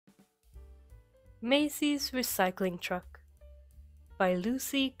Maisie's Recycling Truck by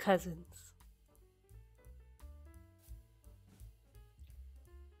Lucy Cousins.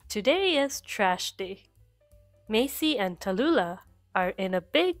 Today is trash day. Maisy and Tallulah are in a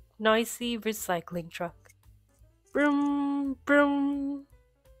big, noisy recycling truck. Broom, broom.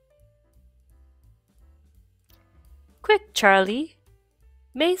 Quick, Charlie.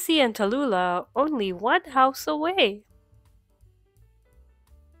 Maisy and Tallulah are only one house away.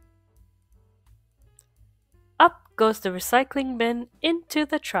 Up goes the recycling bin into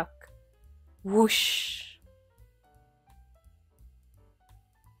the truck. Whoosh!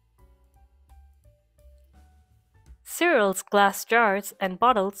 Cyril's glass jars and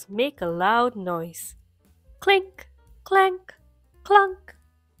bottles make a loud noise. Clink, clank, clunk.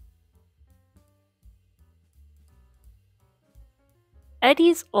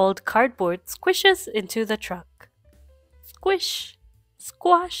 Eddie's old cardboard squishes into the truck. Squish,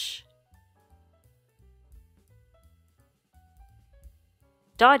 squash.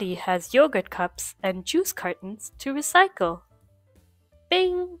 Dottie has yogurt cups and juice cartons to recycle.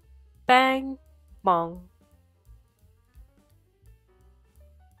 Bing, bang, bong.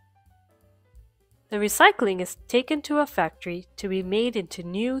 The recycling is taken to a factory to be made into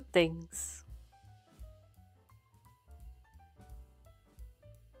new things.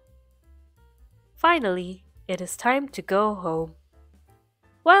 Finally, it is time to go home.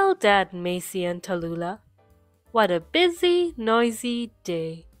 Well done, Maisy and Tallulah. What a busy, noisy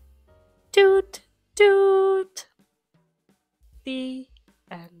day. Toot, toot. The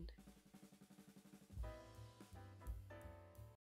end.